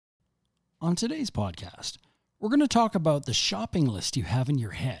On today's podcast, we're going to talk about the shopping list you have in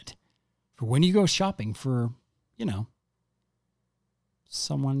your head for when you go shopping for,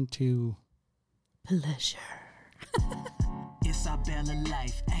 someone to pleasure. It's our Bella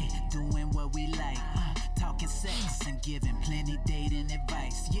life, ayy, doing what we like, talking sex and giving plenty dating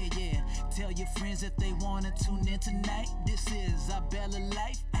advice. Yeah, tell your friends if they wanna tune in tonight. This is our Bella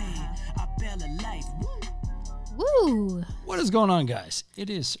life, ayy, our Bella life. Woo! What is going on, guys? It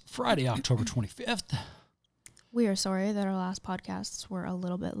is Friday, October 25th. We are sorry that our last podcasts were a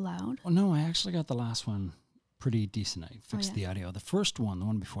little bit loud. Well, no, I actually got the last one pretty decent. I fixed yeah? the audio. The first one, the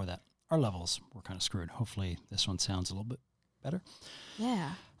one before that, our levels were kind of screwed. Hopefully this one sounds a little bit better.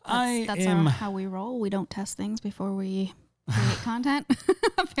 Yeah. That's How we roll. We don't test things before we create content.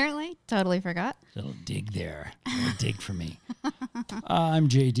 Apparently. Totally forgot. Little dig there. Little dig for me. I'm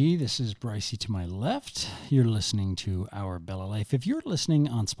JD. This is Brycey to my left. You're listening to Our Bella Life. If you're listening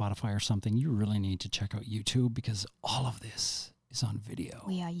on Spotify or something, you really need to check out YouTube because all of this is on video.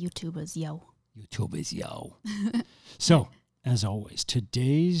 We are YouTubers, yo. YouTube is yo. So, as always,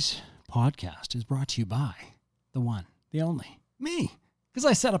 today's podcast is brought to you by the one, the only, me, because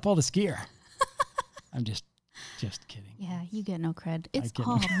I set up all this gear. I'm just kidding. Yeah, you get no cred. It's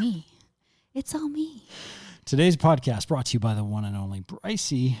all me. It's all me. Today's podcast brought to you by the one and only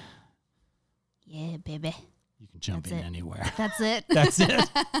Brycey. Yeah, baby. You can jump in anywhere. That's it. That's it.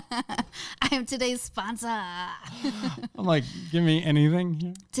 I am today's sponsor. I'm like, give me anything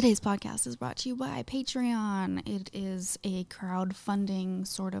here. Today's podcast is brought to you by Patreon. It is a crowdfunding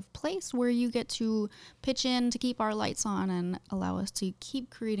sort of place where you get to pitch in to keep our lights on and allow us to keep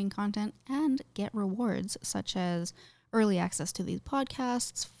creating content and get rewards such as early access to these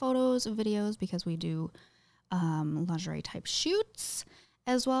podcasts, photos, videos, because we do lingerie type shoots,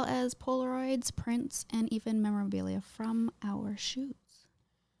 as well as Polaroids, prints, and even memorabilia from our shoots.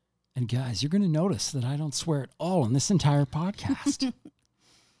 And guys, you're going to notice that I don't swear at all in this entire podcast.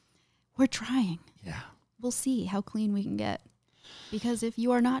 We're trying. Yeah. We'll see how clean we can get. Because if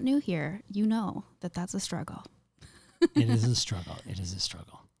you are not new here, you know that that's a struggle. It is a struggle. It is a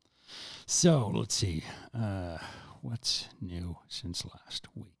struggle. So let's see. What's new since last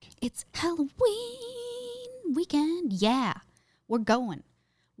week? It's Halloween weekend. Yeah. We're going.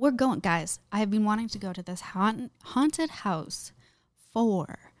 Guys, I have been wanting to go to this haunted house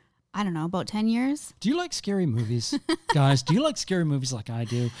for, I don't know, about 10 years. Do you like scary movies? Guys, do you like scary movies like I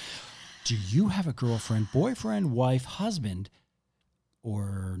do? Do you have a girlfriend, boyfriend, wife, husband,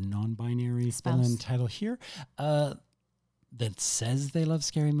 or non-binary fill in title here that says they love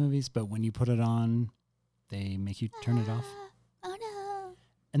scary movies, but when you put it on, they make you turn it off? Oh, no.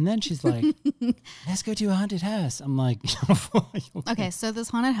 And then she's like, let's go to a haunted house. I'm like, okay, so this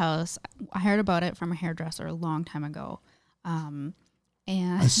haunted house, I heard about it from a hairdresser a long time ago. And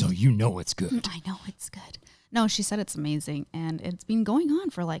so you know it's good. I know it's good. No, she said it's amazing, and it's been going on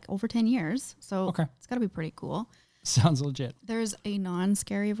for like over 10 years. So It's got to be pretty cool. Sounds legit. There's a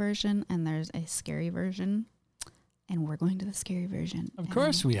non-scary version, and there's a scary version. And we're going to the scary version. Of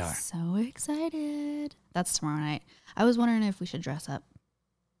course we are. So excited. That's tomorrow night. I was wondering if we should dress up.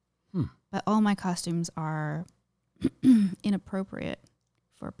 But all my costumes are inappropriate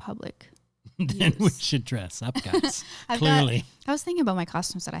for public Then we use. should dress up, guys. Clearly. I was thinking about my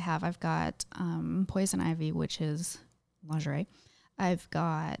costumes that I have. I've got Poison Ivy, which is lingerie. I've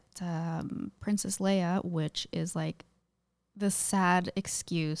got Princess Leia, which is like the sad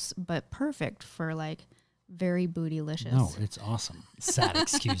excuse, but perfect for like very bootylicious. No, it's awesome. Sad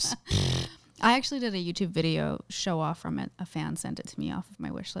excuse. I actually did a YouTube video show off from it. A fan sent it to me off of my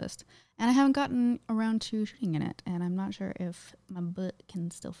wish list. And I haven't gotten around to shooting in it. And I'm not sure if my butt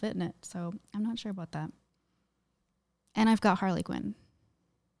can still fit in it. So I'm not sure about that. And I've got Harley Quinn.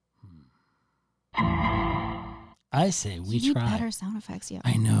 I say we you try. need better sound effects, yeah.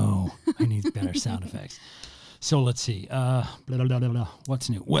 I know. I need better sound effects. So let's see. Blah, blah, blah, blah. What's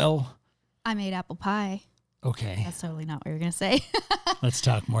new? Well, I made apple pie. okay. That's totally not what you're going to say. Let's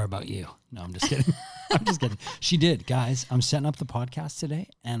talk more about you. No, I'm just kidding. I'm just kidding. She did. Guys, I'm setting up the podcast today,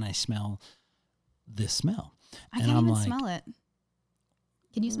 and I smell this smell. I and can't I'm even like, smell it.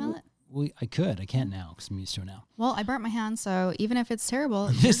 Can you smell it? Well, I could. I can't now because I'm used to it now. Well, I burnt my hand, so even if it's terrible,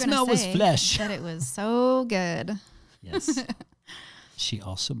 The you're smell gonna was say flesh. that it was so good. Yes. She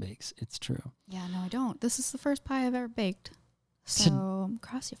also bakes. It's true. Yeah, no, I don't. This is the first pie I've ever baked. So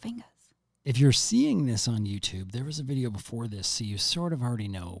cross your fingers. If you're seeing this on YouTube, there was a video before this, so you sort of already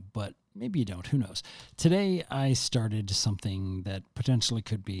know, but maybe you don't. Who knows? Today, I started something that potentially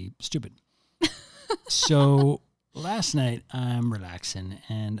could be stupid. So last night, I'm relaxing,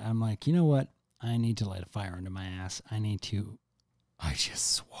 and I'm like, you know what? I need to light a fire under my ass. I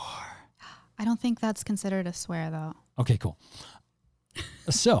just swore. I don't think that's considered a swear, though. Okay, cool.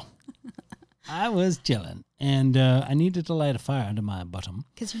 So I was chilling, and I needed to light a fire under my bottom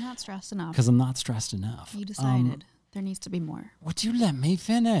Because you're not stressed enough. because I'm not stressed enough. You decided there needs to be more. Would you let me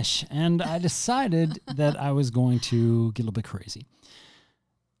finish? And I decided that I was going to get a little bit crazy.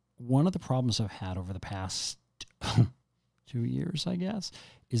 One of the problems I've had over the past 2 years, I guess,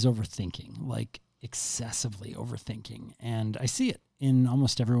 is overthinking, like excessively overthinking. And I see it in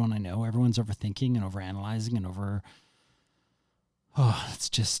almost everyone I know. Everyone's overthinking and overanalyzing and it's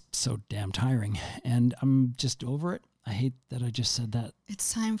just so damn tiring. And I'm just over it. I hate that I just said that.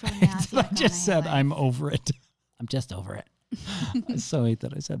 It's time for the Matthew. I just said I'm over it. I'm just over it. I so hate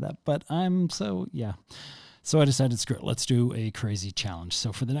that I said that. But So I decided, screw it, let's do a crazy challenge.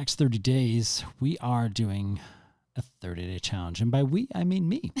 So for the next 30 days, we are doing a 30-day challenge. And by we, I mean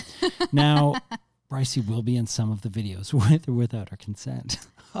me. Now, Brycey will be in some of the videos with or without her consent.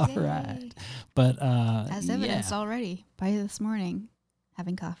 All Yay. right. But As evidenced already by this morning,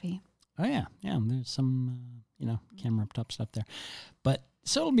 having coffee. Oh, yeah. Yeah, there's some, camera up stuff there. But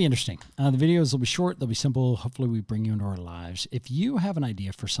so it'll be interesting. The videos will be short. They'll be simple. Hopefully we bring you into our lives. If you have an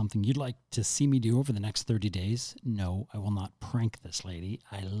idea for something you'd like to see me do over the next 30 days, no, I will not prank this lady.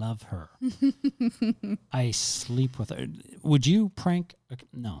 I love her. I sleep with her. Would you prank?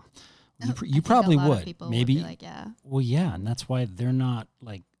 No. You probably would. Maybe. Would be like, yeah. Well, yeah, and that's why they're not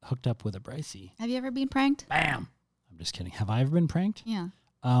like hooked up with a Brycey. Have you ever been pranked? Bam. I'm just kidding. Have I ever been pranked? Yeah.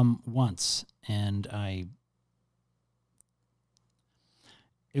 Once, and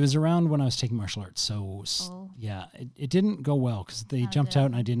it was around when I was taking martial arts. So yeah, it didn't go well because they jumped out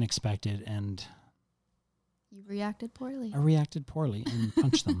and I didn't expect it, and you reacted poorly. I reacted poorly and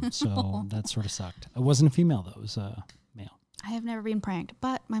punched them. So that sort of sucked. It wasn't a female though; it was a male. I have never been pranked,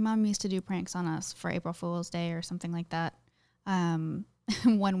 but my mom used to do pranks on us for April Fool's Day or something like that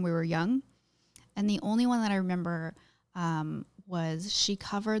when we were young. And the only one that I remember was she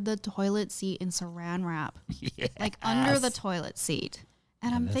covered the toilet seat in saran wrap, like under the toilet seat.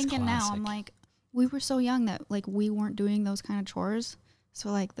 And I'm thinking now, I'm like, we were so young that like we weren't doing those kind of chores.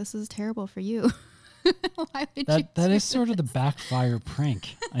 So like, this is terrible for you. Why would you that is sort of the backfire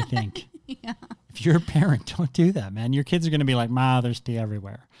prank, I think. Yeah. If you're a parent, don't do that, man. Your kids are going to be like, Ma, there's pee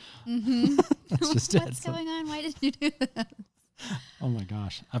everywhere. Mm-hmm. That's just What's going on? Why did you do that? Oh my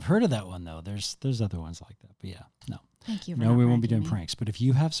gosh. I've heard of that one though. There's other ones like that. But yeah, no. Thank you. No, we won't be doing pranks. But if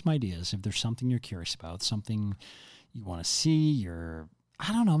you have some ideas, if there's something you're curious about, something you want to see,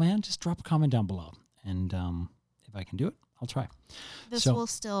 I don't know, man, just drop a comment down below. And if I can do it, I'll try. This will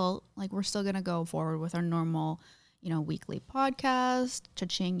still, we're still going to go forward with our normal, weekly podcast.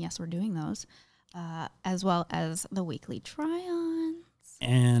 Cha-ching. Yes, we're doing those. As well as the weekly try-ons.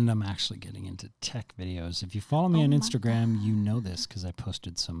 And I'm actually getting into tech videos. If you follow me on Instagram, you know this because I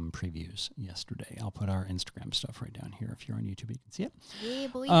posted some previews yesterday. I'll put our Instagram stuff right down here. If you're on YouTube, you can see it. Yeah,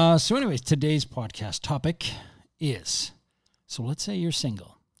 boy. So anyways, today's podcast topic is, so let's say you're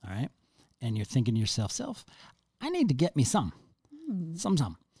single, all right? And you're thinking to yourself, I need to get me some.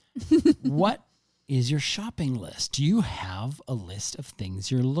 What is your shopping list? Do you have a list of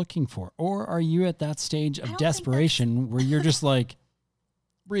things you're looking for? Or are you at that stage of desperation where you're just like,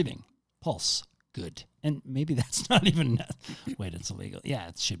 breathing, pulse, good. And maybe that's not even, wait, it's illegal. Yeah,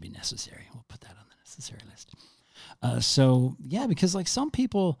 it should be necessary. We'll put that on the necessary list. So, yeah, because like some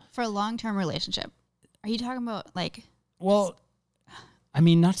people. For a long-term relationship, are you talking about Well, I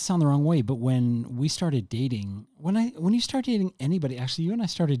mean, not to sound the wrong way, but when we started dating, when you start dating anybody, actually you and I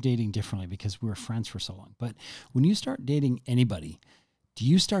started dating differently because we were friends for so long. But when you start dating anybody, do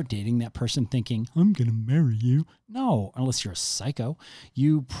you start dating that person thinking, I'm going to marry you? No, unless you're a psycho.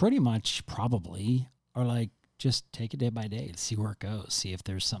 You pretty much probably are like, just take it day by day to see where it goes. See if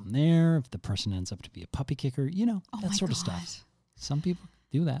there's something there, if the person ends up to be a puppy kicker, that sort of stuff. Some people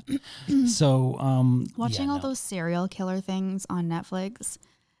do that. So, watching all those serial killer things on Netflix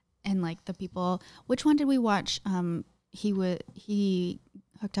and the people, which one did we watch? He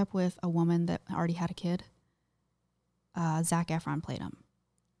hooked up with a woman that already had a kid. Zac Efron played him.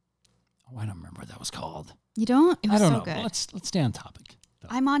 Oh, I don't remember what that was called. You don't? It was I don't know. Good. Let's stay on topic. Though.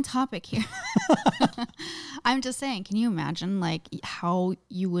 I'm on topic here. I'm just saying, can you imagine how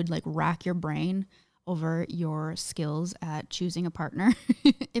you would rack your brain over your skills at choosing a partner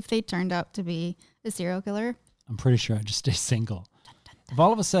if they turned out to be a serial killer? I'm pretty sure I'd just stay single. If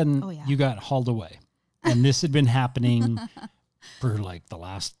all of a sudden you got hauled away and this had been happening for the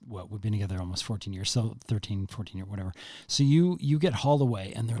last, we've been together almost 14 years, so 13, 14 years, whatever. So you get hauled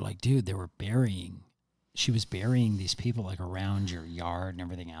away and they're like, dude, she was burying these people around your yard and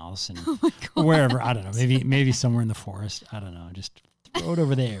everything else and wherever, I don't know, maybe somewhere in the forest. I don't know. Just throw it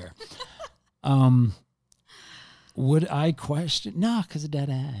over there. Would I question? No, because of that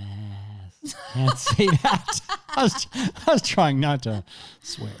ass. Can't say that. I was trying not to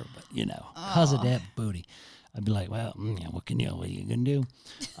swear, but because of that booty. I'd be like, well, what are you gonna do?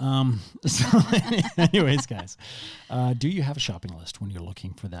 So, anyways, guys, do you have a shopping list when you're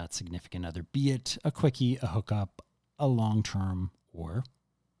looking for that significant other? Be it a quickie, a hookup, a long term, or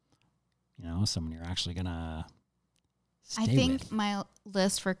someone you're actually gonna stay I think with. my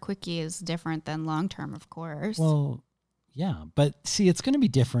list for quickie is different than long term, of course. Well, yeah, but see, it's going to be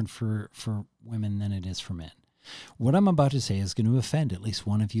different for women than it is for men. What I'm about to say is going to offend at least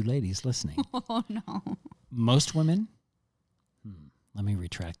one of you ladies listening. Oh no. Most women, let me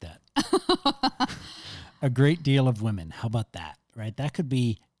retract that. A great deal of women. How about that? Right? That could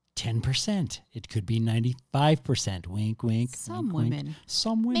be 10%. It could be 95%. Wink, wink. Some wink, women. Wink.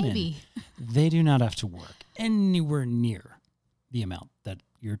 Some women. Maybe. They do not have to work anywhere near the amount that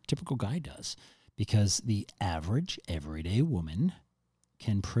your typical guy does, because the average everyday woman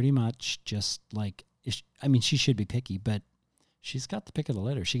can pretty much just like, she should be picky, but she's got the pick of the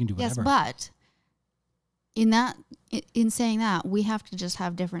litter. She can do whatever. Yes, but in saying that, we have to just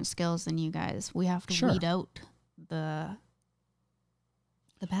have different skills than you guys. We have to weed out the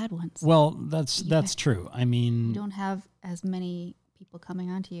bad ones. Well, that's true. You don't have as many people coming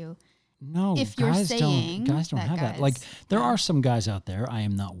onto you. No, if you're guys saying don't have that. Like, there yeah. are some guys out there. I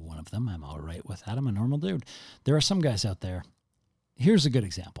am not one of them. I'm all right with that. I'm a normal dude. There are some guys out there. Here's a good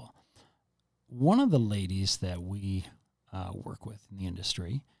example. One of the ladies that we work with in the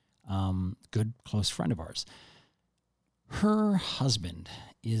industry, good close friend of ours, her husband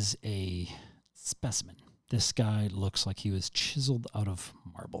is a specimen. This guy looks like he was chiseled out of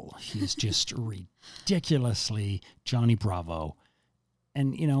marble. He's just ridiculously Johnny Bravo.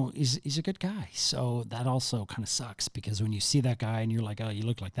 And, he's a good guy. So that also kind of sucks, because when you see that guy and you're like, oh, you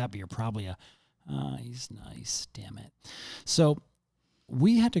look like that, but you're probably he's nice, damn it. So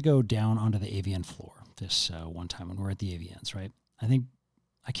we had to go down onto the AVN floor this one time when we were at the AVNs, right?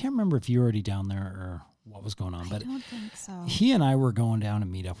 I can't remember if you were already down there or what was going on, but I don't think so. He and I were going down to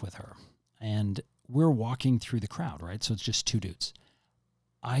meet up with her, and we're walking through the crowd, right? So it's just two dudes.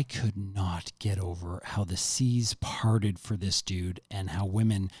 I could not get over how the seas parted for this dude, and how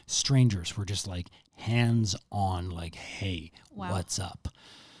women, strangers, were just like hands on, like, hey, wow. What's up?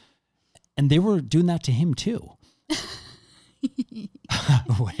 And they were doing that to him too. I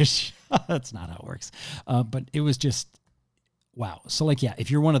wish. That's not how it works. But it was just, wow. So like, yeah,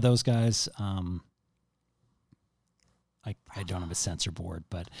 if you're one of those guys, I don't have a censor board,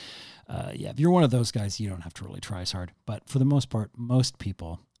 but if you're one of those guys, you don't have to really try as hard. But for the most part, most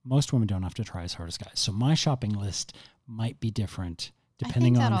women don't have to try as hard as guys. So my shopping list might be different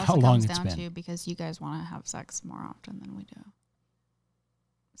depending on how long it's been. Too, because you guys want to have sex more often than we do.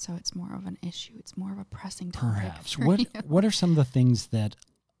 So it's more of an issue. It's more of a pressing topic. Perhaps. What are some of the things that,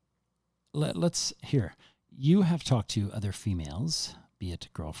 let's hear. You have talked to other females, be it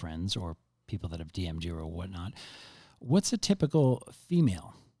girlfriends or people that have DM'd you or whatnot. What's a typical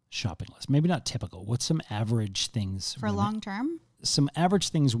female shopping list? Maybe not typical. What's some average things for long term? Some average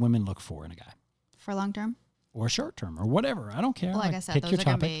things women look for in a guy. For long term? Or short term, or whatever. I don't care. Well, like I said, those are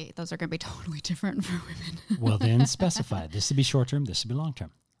gonna be totally different for women. Well, then specify. This would be short term. This would be long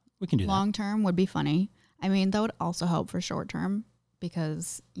term. We can do that. Long term would be funny. I mean, that would also help for short term,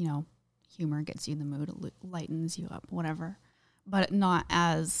 because humor gets you in the mood, it lightens you up, whatever. But not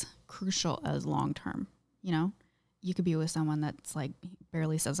as crucial as long term. You could be with someone that's like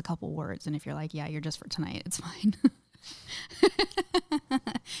barely says a couple words, and if you're like, yeah, you're just for tonight, it's fine.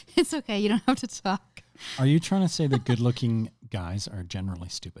 It's okay. You don't have to talk. Are you trying to say that good-looking guys are generally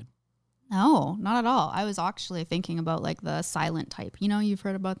stupid? No, not at all. I was actually thinking about like the silent type. You've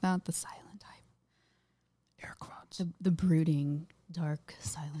heard about that? The silent type. Air quotes. The brooding, dark,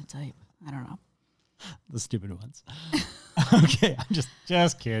 silent type. I don't know. The stupid ones. Okay, I'm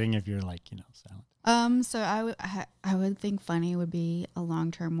just kidding if you're like, silent. So I would think funny would be a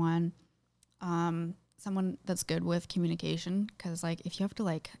long-term one. Someone that's good with communication, because like if you have to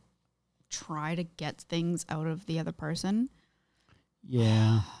like try to get things out of the other person,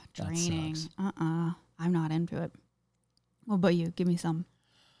 yeah, draining. I'm not into it. What about you? Give me some.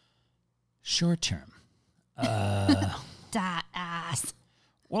 Short term. That ass.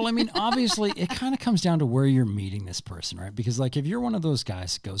 Well, I mean, obviously, it kind of comes down to where you're meeting this person, right? Because, like, if you're one of those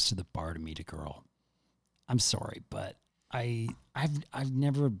guys that goes to the bar to meet a girl, I'm sorry, but I've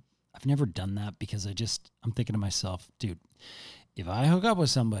never done that, because I'm thinking to myself, dude, if I hook up with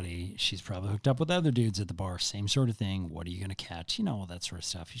somebody, she's probably hooked up with other dudes at the bar, same sort of thing. What are you going to catch? All that sort of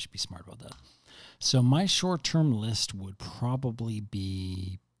stuff. You should be smart about that. So my short-term list would probably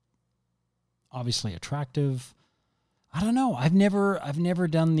be obviously attractive. I don't know. I've never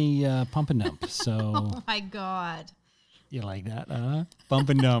done the pump and dump. So Oh my God. you like that? Bump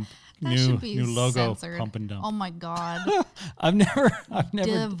and dump. That should be new logo. censored. Pump and dump. Oh my God. I've never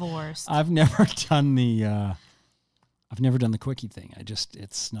Divorced. I've never done the quickie thing.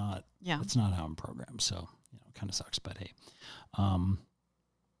 It's not how I'm programmed. So, it kind of sucks, but hey.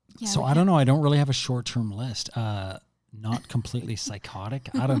 Yeah, So I don't know. I don't really have a short-term list. Not completely psychotic.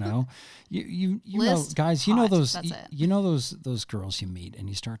 I don't know. You know, List guys, you know hot, those, that's it. you know those girls you meet and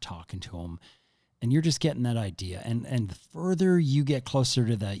you start talking to them and you're just getting that idea. And the further you get closer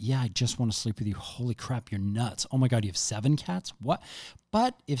to that, I just want to sleep with you. Holy crap, you're nuts. Oh my God, you have 7 cats? What?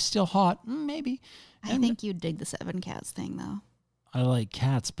 But if still hot, maybe. I think you dig the 7 cats thing though. I like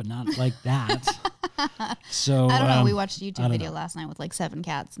cats, but not like that. So I don't know. We watched a I YouTube don't video know. last night with like 7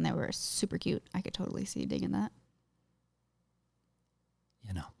 cats and they were super cute. I could totally see you digging that.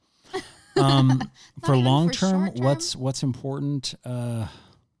 You know. Not For even long for term, short term? what's important?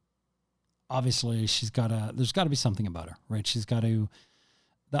 Obviously, there's got to be something about her, right? The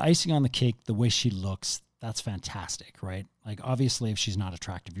icing on the cake, the way she looks, that's fantastic, right? Like, obviously, if she's not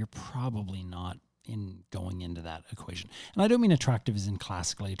attractive, you're probably not going into that equation. And I don't mean attractive as in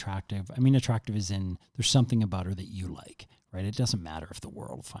classically attractive. I mean attractive as in there's something about her that you like, right? It doesn't matter if the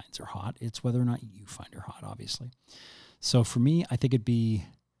world finds her hot. It's whether or not you find her hot, obviously. So for me, I think it'd be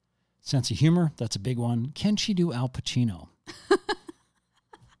sense of humor. That's a big one. Can she do Al Pacino?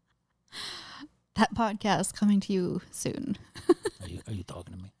 That podcast coming to you soon. Are you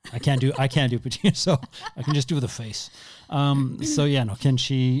talking to me? I can't do Pacino, so I can just do the face. So yeah, no. Can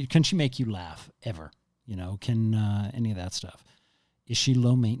she make you laugh ever? Can any of that stuff? Is she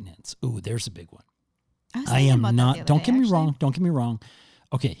low maintenance? Ooh, there's a big one. was I thinking am about that not. the other Don't day, get me actually. wrong. Don't get me wrong.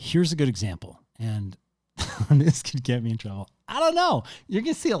 Okay, here's a good example, and this could get me in trouble. I don't know. You're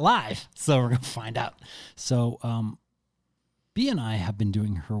gonna see it live, so we're gonna find out. So, B and I have been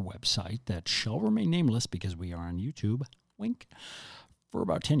doing her website that shall remain nameless because we are on YouTube. Wink. For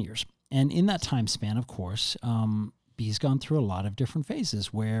about 10 years. And in that time span, of course, B's gone through a lot of different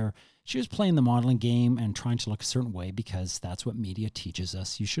phases where she was playing the modeling game and trying to look a certain way because that's what media teaches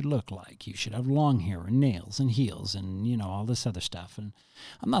us you should look like. You should have long hair and nails and heels and, all this other stuff. And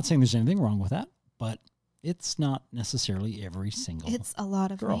I'm not saying there's anything wrong with that, but it's not necessarily every single It's a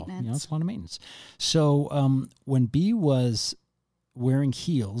lot of girl. maintenance. It's a lot of maintenance. So when B was wearing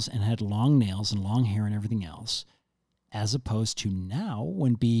heels and had long nails and long hair and everything else, as opposed to now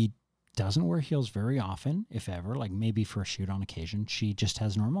when B doesn't wear heels very often, if ever, like maybe for a shoot on occasion, she just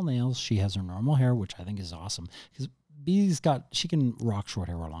has normal nails. She has her normal hair, which I think is awesome because she can rock short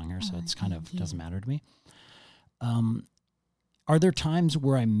hair or long hair. So it's kind of doesn't matter to me. Are there times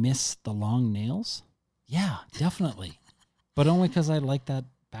where I miss the long nails? Yeah, definitely. But only because I like that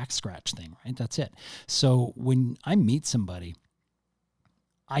back scratch thing, right? That's it. So when I meet somebody,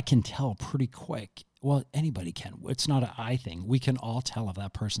 I can tell pretty quick. Well, anybody can. It's not an I thing. We can all tell if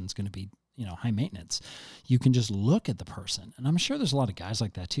that person's going to be, high maintenance. You can just look at the person. And I'm sure there's a lot of guys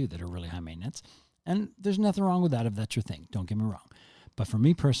like that too that are really high maintenance. And there's nothing wrong with that if that's your thing. Don't get me wrong. But for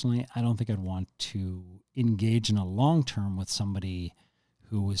me personally, I don't think I'd want to engage in a long term with somebody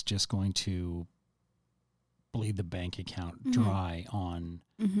who was just going to bleed the bank account dry on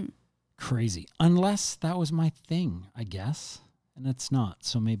crazy. Unless that was my thing, I guess. And it's not.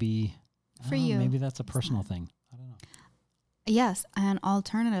 So maybe For you, maybe that's a personal thing. I don't know. Yes, and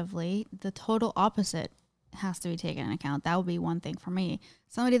alternatively, the total opposite has to be taken into account. That would be one thing for me.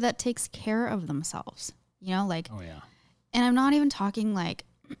 Somebody that takes care of themselves. Oh yeah. And I'm not even talking like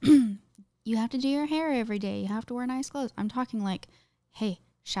you have to do your hair every day. You have to wear nice clothes. I'm talking like, hey,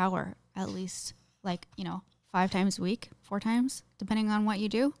 shower at least 5 times a week, 4 times, depending on what you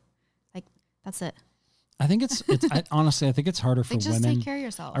do. Like, that's it. I think honestly, I think it's harder for Like, just women. take care of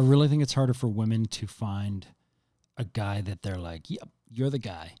yourself. I really think it's harder for women to find a guy that they're like, yep, you're the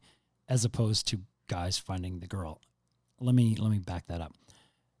guy, as opposed to guys finding the girl. Let me back that up.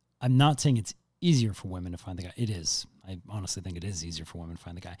 I'm not saying it's easier for women to find the guy. It is. I honestly think it is easier for women to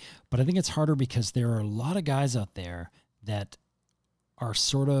find the guy. But I think it's harder because there are a lot of guys out there that are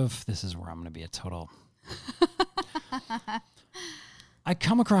sort of, this is where I'm going to be a total... I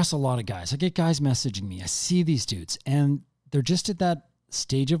come across a lot of guys. I get guys messaging me. I see these dudes, and they're just at that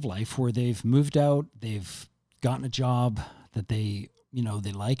stage of life where they've moved out, they've gotten a job that they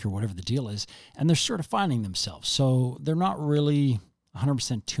like or whatever the deal is, and they're sort of finding themselves. So they're not really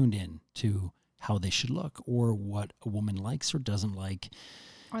 100% tuned in to how they should look or what a woman likes or doesn't like.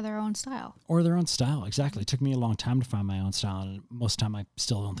 Or their own style. Or their own style, exactly. It took me a long time to find my own style, and most of the time I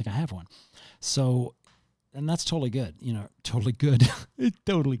still don't think I have one. So and that's totally good. You know, totally good. It's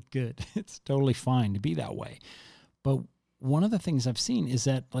totally good. It's totally fine to be that way. But one of the things I've seen is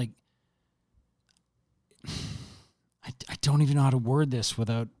that, like, I don't even know how to word this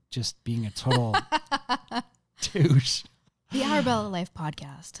without just being a total douche. The Arabella Life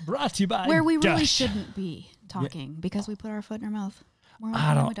podcast. Brought to you by where we really Dush. shouldn't be talking because we put our foot in our mouth. More I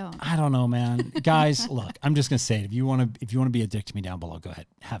often than we don't know, man. Guys, look, I'm just gonna say it. If you want to be a dick to me down below, go ahead,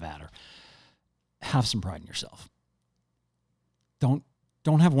 have at her. Have some pride in yourself. Don't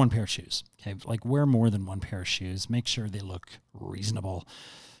have one pair of shoes. Okay, like, wear more than one pair of shoes. Make sure they look reasonable.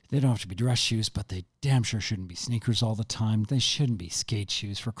 They don't have to be dress shoes, but they damn sure shouldn't be sneakers all the time. They shouldn't be skate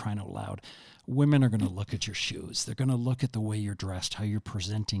shoes, for crying out loud. Women are going to look at your shoes. They're going to look at the way you're dressed, how you're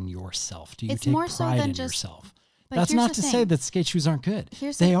presenting yourself. Do you It's take more so pride than in just- yourself? But That's here's not the to say thing. that skate shoes aren't good.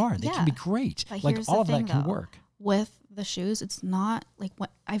 Here's They the- are. They can be yeah. great. But Like, here's all the of that thing, can though. work. With the shoes, it's not like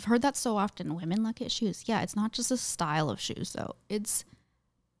what I've heard that so often. Women look at shoes. Yeah, it's not just a style of shoes, though. It's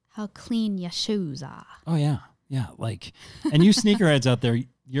how clean your shoes are. Oh, yeah. Yeah. Like, and you sneakerheads out there,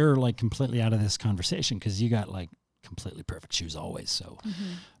 you're like completely out of this conversation because you got like completely perfect shoes always. So,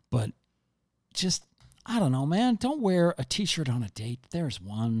 but just, I don't know, man. Don't wear a t-shirt on a date. There's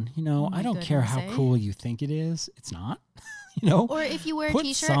one, you know, Oh my I don't care how goodness, eh? cool you think it is. It's not, you know, Or if you wear a put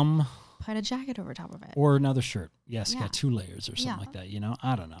t-shirt, some put a jacket over top of it. or another shirt. Yes. Yeah. Got 2 layers or something Yeah. like that. You know,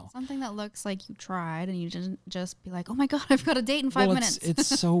 I don't know. Something that looks like you tried and you didn't just be like, oh my God, I've got a date in 5 minutes. It's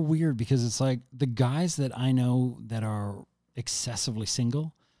so weird because it's like the guys that I know that are excessively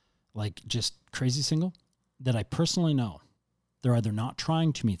single, like just crazy single, that I personally know, they're either not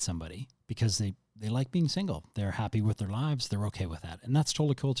trying to meet somebody because they like being single. They're happy with their lives. They're okay with that. And that's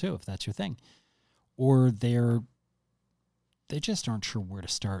totally cool too, if that's your thing. Or they just aren't sure where to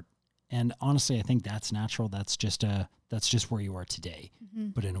start. And honestly, I think that's natural. That's just where you are today.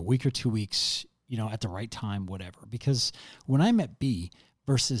 But in a week or 2 weeks, you know, at the right time, whatever. Because when I met B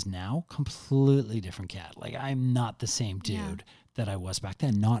versus now, completely different cat. Like, I'm not the same dude Yeah. that I was back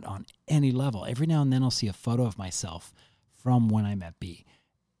then, not on any level. Every now and then I'll see a photo of myself from when I met B.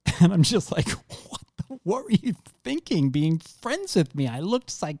 And I'm just like, what were you thinking being friends with me? I looked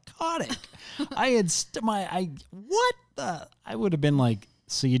psychotic. I had I would have been like,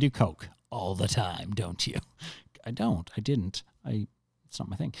 so you do coke all the time, don't you? I didn't. It's not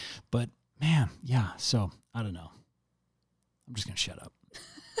my thing. But man, yeah. So I don't know. I'm just going to shut up.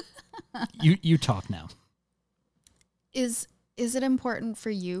 You talk now. Is it important for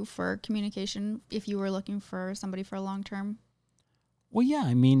you for communication if you were looking for somebody for a long term? Well, yeah.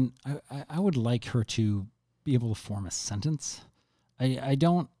 I mean, I would like her to be able to form a sentence. I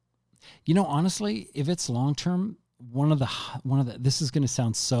don't, you know, honestly, if it's long term, one of the this is going to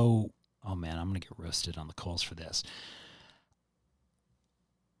sound so, oh man, I'm going to get roasted on the coals for this.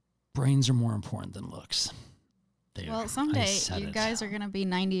 Brains are more important than looks. There, Well, I someday said you it. guys are going to be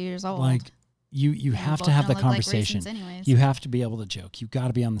 90 years old. Like, you You're have both to have gonna the look like conversation. raisins anyways. You have to be able to joke. You've got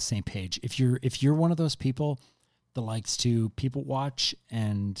to be on the same page. If you're one of those people that likes to people watch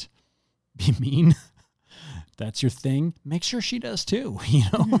and be mean, that's your thing. Make sure she does too, you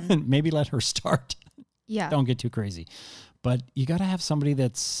know, and maybe let her start. Yeah. Don't get too crazy. But you got to have somebody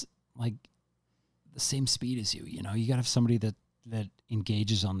that's like the same speed as you, you know. You got to have somebody that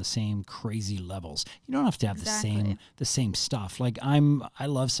engages on the same crazy levels. You don't have to have Exactly. the same stuff. Like I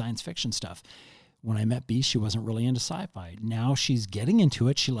love science fiction stuff. When I met B, she wasn't really into sci-fi. Now she's getting into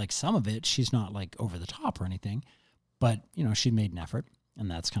it. She likes some of it. She's not like over the top or anything, but you know, she made an effort, and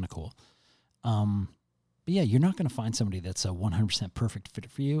that's kind of cool. But yeah, you're not going to find somebody that's a 100% perfect fit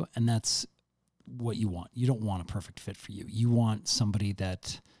for you, and that's what you want. You don't want a perfect fit for you. You want somebody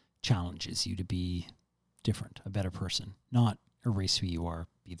that challenges you to be different, a better person, not erase who you are,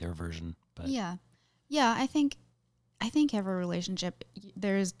 be their version. But Yeah. I think every relationship,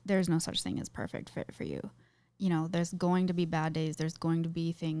 there's no such thing as perfect fit for you. You know, there's going to be bad days. There's going to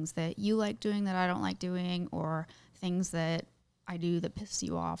be things that you like doing that I don't like doing, or things that I do that piss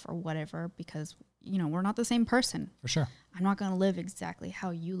you off or whatever, because, you know, we're not the same person. for sure. I'm not going to live exactly how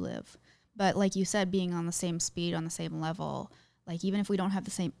you live. But like you said, being on the same speed, on the same level, like even if we don't have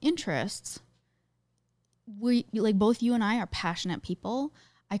the same interests, we, like both you and I are passionate people.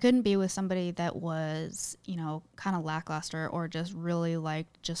 I couldn't be with somebody that was, you know, kind of lackluster or just really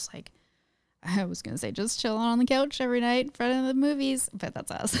just like, I was going to say just chilling on the couch every night in front of the movies, but that's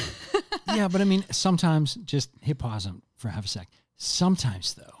us. Yeah, but I mean, sometimes just hit pause for half a sec.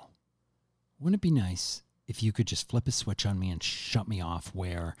 Sometimes though, wouldn't it be nice if you could just flip a switch on me and shut me off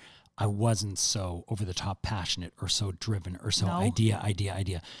where I wasn't so over the top passionate or so driven or so No.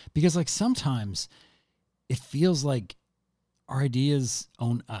 idea. Because like sometimes it feels like our ideas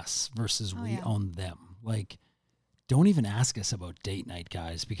own us versus Oh, we yeah. own them. Like, don't even ask us about date night,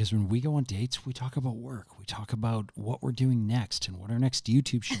 guys, because when we go on dates, we talk about work. We talk about what we're doing next and what our next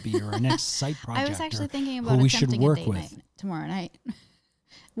YouTube should be or our next site project. I was actually thinking who about we should attempting a work date with. night tomorrow night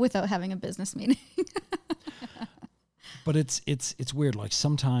without having a business meeting. But it's weird. Like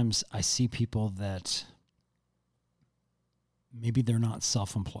sometimes I see people that maybe they're not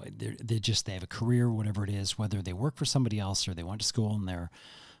self-employed. They have a career, whatever it is, whether they work for somebody else or they went to school and they're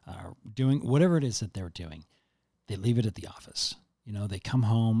doing whatever it is that they're doing. They leave it at the office. You know, they come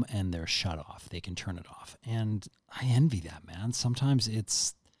home and they're shut off. They can turn it off. And I envy that, man. Sometimes it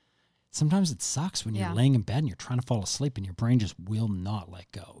sucks when you're laying in bed and you're trying to fall asleep and your brain just will not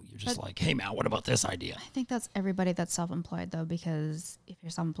let go. You're just like, hey, man, what about this idea? I think that's everybody that's self-employed, though, because if you're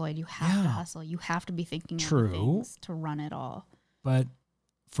self-employed, you have to hustle. You have to be thinking of things to run it all. But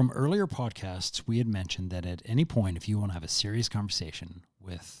from earlier podcasts, we had mentioned that at any point, if you want to have a serious conversation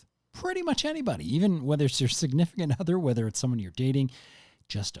with pretty much anybody, even whether it's your significant other, whether it's someone you're dating,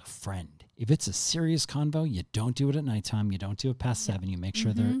 just a friend. If it's a serious convo, you don't do it at nighttime. You don't do it past 7. You make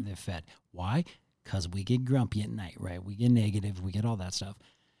sure they're fed. Why? Because we get grumpy at night, right? We get negative. We get all that stuff.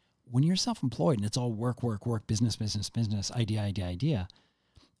 When you're self-employed and it's all work, business, idea,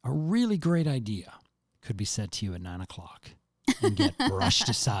 a really great idea could be said to you at 9 o'clock and get brushed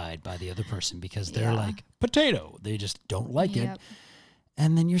aside by the other person because they're like, potato. They just don't like it.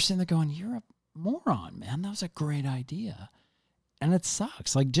 And then you're sitting there going, you're a moron, man. That was a great idea. And it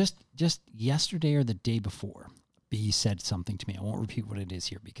sucks. Like just yesterday or the day before, B said something to me. I won't repeat what it is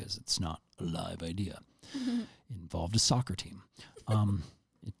here because it's not a live idea. It involved a soccer team.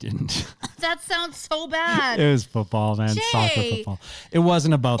 It didn't. That sounds so bad. It was football, man. Jay. Soccer football. It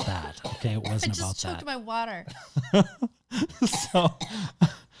wasn't about that. Okay, it wasn't about that. I just choked my water. So,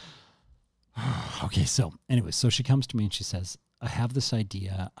 okay. So anyway, so she comes to me and she says, I have this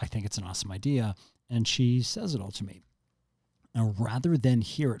idea. I think it's an awesome idea. And she says it all to me. And rather than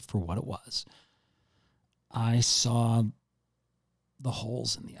hear it for what it was, I saw the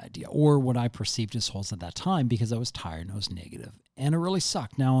holes in the idea, or what I perceived as holes at that time, because I was tired and I was negative. And it really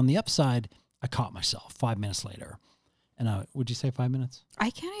sucked. Now, on the upside, I caught myself 5 minutes later. And would you say 5 minutes? I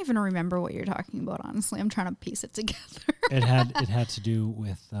can't even remember what you're talking about, honestly. I'm trying to piece it together. It had to do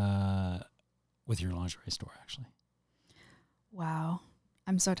with your lingerie store, actually. Wow.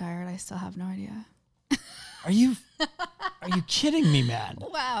 I'm so tired. I still have no idea. Are you kidding me, man?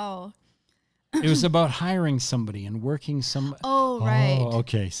 Wow. It was about hiring somebody and working some. Oh, right. Oh,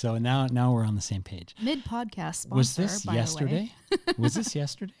 okay. So now we're on the same page. Mid-podcast sponsor, Was this by yesterday? the way. Was this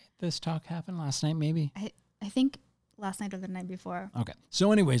yesterday? This talk happened last night, maybe? I think last night or the night before. Okay.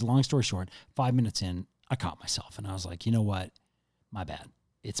 So anyways, long story short, 5 minutes in, I caught myself and I was like, you know what? My bad.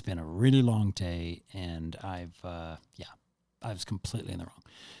 It's been a really long day and I was completely in the wrong.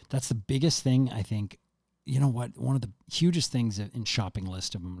 That's the biggest thing, I think. You know what? One of the hugest things in shopping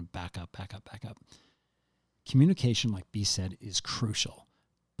list, I'm going to back up. Communication, like B said, is crucial.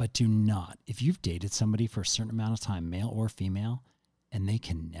 But do not, if you've dated somebody for a certain amount of time, male or female, and they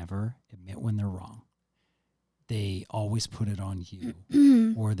can never admit when they're wrong, they always put it on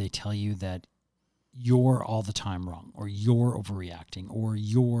you, or they tell you that you're all the time wrong, or you're overreacting, or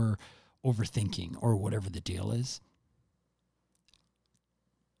you're overthinking, or whatever the deal is.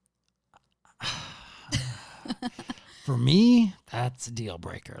 For me, that's a deal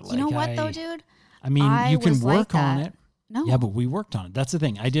breaker. You know what, though, dude? I mean, you can work on it. No. Yeah, but we worked on it. That's the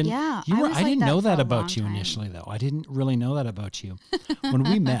thing. I didn't. Yeah, I didn't know that about you initially, though. I didn't really know that about you when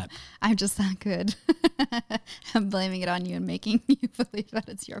we met. I'm just that good. I'm blaming it on you and making you believe that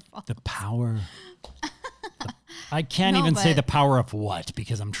it's your fault. The power. I can't even say the power of what,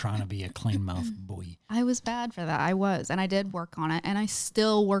 because I'm trying to be a clean mouth boy. I was bad for that. I was. And I did work on it. And I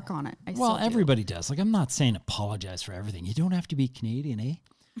still work on it. Well, everybody does. Like, I'm not saying apologize for everything. You don't have to be Canadian, eh?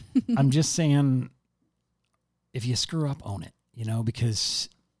 I'm just saying, if you screw up, own it, because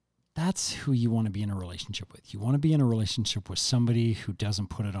that's who you want to be in a relationship with. You want to be in a relationship with somebody who doesn't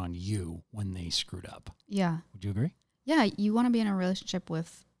put it on you when they screwed up. Yeah. Would you agree? Yeah. You want to be in a relationship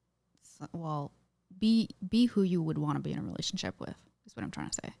with, be who you would want to be in a relationship with, is what I'm trying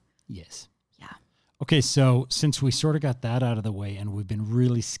to say. Yes. Yeah. Okay, so since we sort of got that out of the way and we've been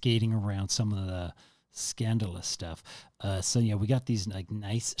really skating around some of the scandalous stuff, we got these like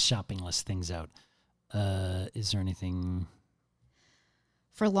nice shopping list things out. Is there anything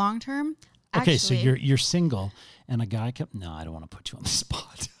for long term? Okay, so you're single and a guy no, I don't want to put you on the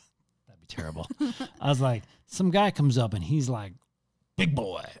spot. That'd be terrible. I was like, some guy comes up and he's like, big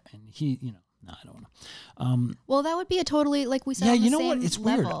boy, and he, no, I don't want to. Well, that would be a totally, like we said, yeah, on the you know same what? It's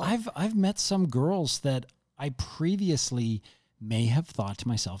level. weird. I've met some girls that I previously may have thought to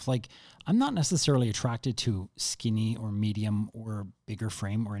myself, like, I'm not necessarily attracted to skinny or medium or bigger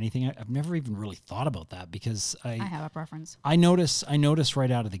frame or anything. I've never even really thought about that because I have a preference. I notice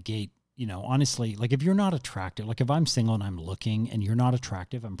right out of the gate, you know, honestly, like if you're not attractive, like if I'm single and I'm looking and you're not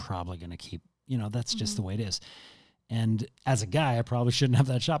attractive, I'm probably going to keep, you know, that's just the way it is. And as a guy, I probably shouldn't have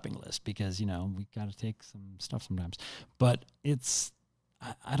that shopping list because, you know, we got to take some stuff sometimes. But it's,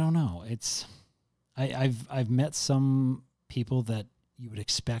 I don't know. It's, I've met some people that you would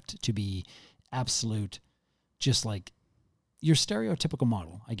expect to be absolute, just like your stereotypical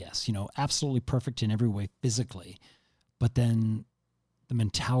model, I guess, you know, absolutely perfect in every way physically, but then the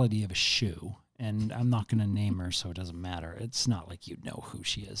mentality of a shoe, and I'm not going to name her, so it doesn't matter. It's not like you'd know who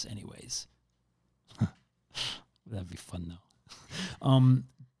she is anyways. That'd be fun though.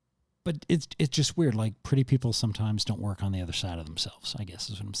 But it's just weird. Like pretty people sometimes don't work on the other side of themselves, I guess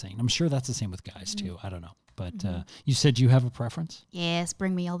is what I'm saying. I'm sure that's the same with guys too. I don't know. But you said you have a preference? Yes,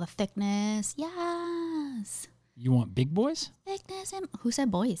 bring me all the thickness. Yes. You want big boys? Thickness and who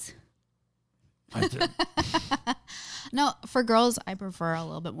said boys? I did. No, for girls, I prefer a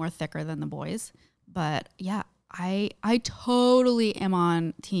little bit more thicker than the boys. But yeah, I totally am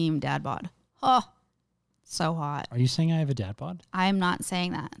on team dad bod. Oh, so hot. Are you saying I have a dad bod? I'm not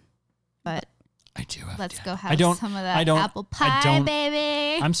saying that, but I do have. let's a dad go bod. have some of that apple pie,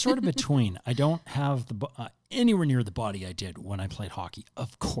 baby. I'm sort of between. I don't have anywhere near the body I did when I played hockey.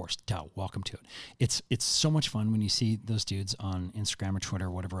 Of course, welcome to it. It's so much fun when you see those dudes on Instagram or Twitter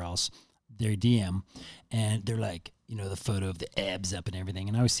or whatever else. Their DM, and they're like, you know, the photo of the abs up and everything.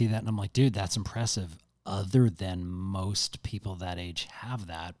 And I always see that, and I'm like, dude, that's impressive. Other than most people that age have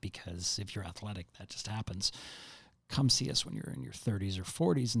that, because if you're athletic, that just happens. Come see us when you're in your 30s or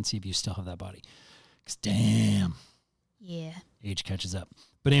 40s and see if you still have that body. Because damn. Yeah. Age catches up.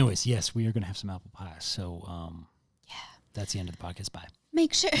 But anyways, yes, we are going to have some apple pie. So yeah, that's the end of the podcast. Bye.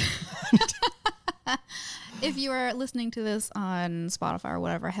 Make sure. If you are listening to this on Spotify or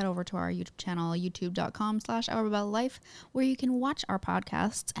whatever, head over to our YouTube channel, youtube.com/OurBelleLife, where you can watch our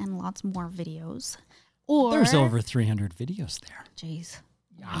podcasts and lots more videos. Or there's over 300 videos there. Jeez.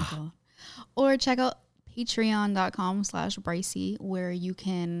 Yeah. Or check out patreon.com/Bricey, where you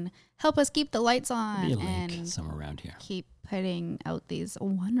can help us keep the lights on Be a link and somewhere around here. keep putting out these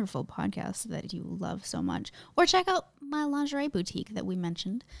wonderful podcasts that you love so much. Or check out my lingerie boutique that we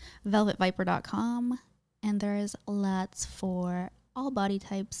mentioned, velvetviper.com. And there is lots for all body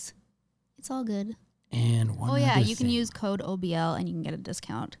types. It's all good. And one you other can thing. use code OBL and you can get a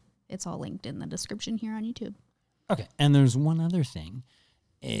discount. It's all linked in the description here on YouTube. Okay, and there's one other thing.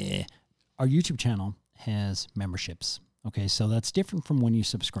 Our YouTube channel has memberships. Okay, so that's different from when you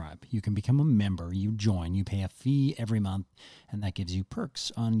subscribe. You can become a member, you join, you pay a fee every month, and that gives you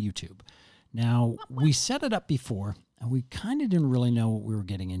perks on YouTube. Now, we set it up before, and we kind of didn't really know what we were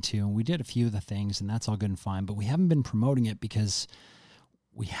getting into, and we did a few of the things, and that's all good and fine, but we haven't been promoting it because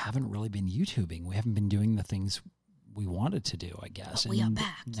we haven't really been YouTubing. We haven't been doing the things we wanted to do, I guess. But we are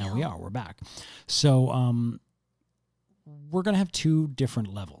back. Now we are. We're back. So we're going to have two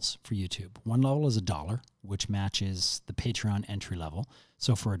different levels for YouTube. One level is $1, which matches the Patreon entry level.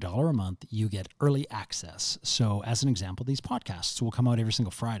 So for $1 a month, you get early access. So as an example, these podcasts will come out every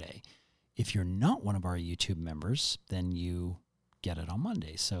single Friday. If you're not one of our YouTube members, then you get it on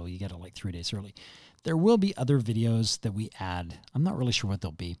Monday. So you get it like 3 days early. There will be other videos that we add. I'm not really sure what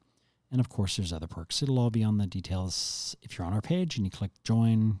they'll be. And of course, there's other perks. It'll all be on the details. If you're on our page and you click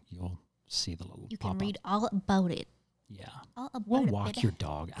join, you'll see the little You can pop-up. read all about it. Yeah. All about We'll it, walk baby. your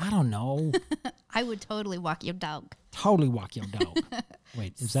dog. I don't know. I would totally walk your dog. Totally walk your dog.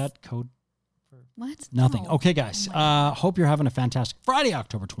 Wait, is that code? What? Nothing. No. Okay, guys. Oh my Hope you're having a fantastic Friday,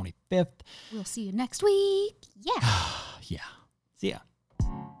 October 25th. We'll see you next week. Yeah. Yeah. See ya.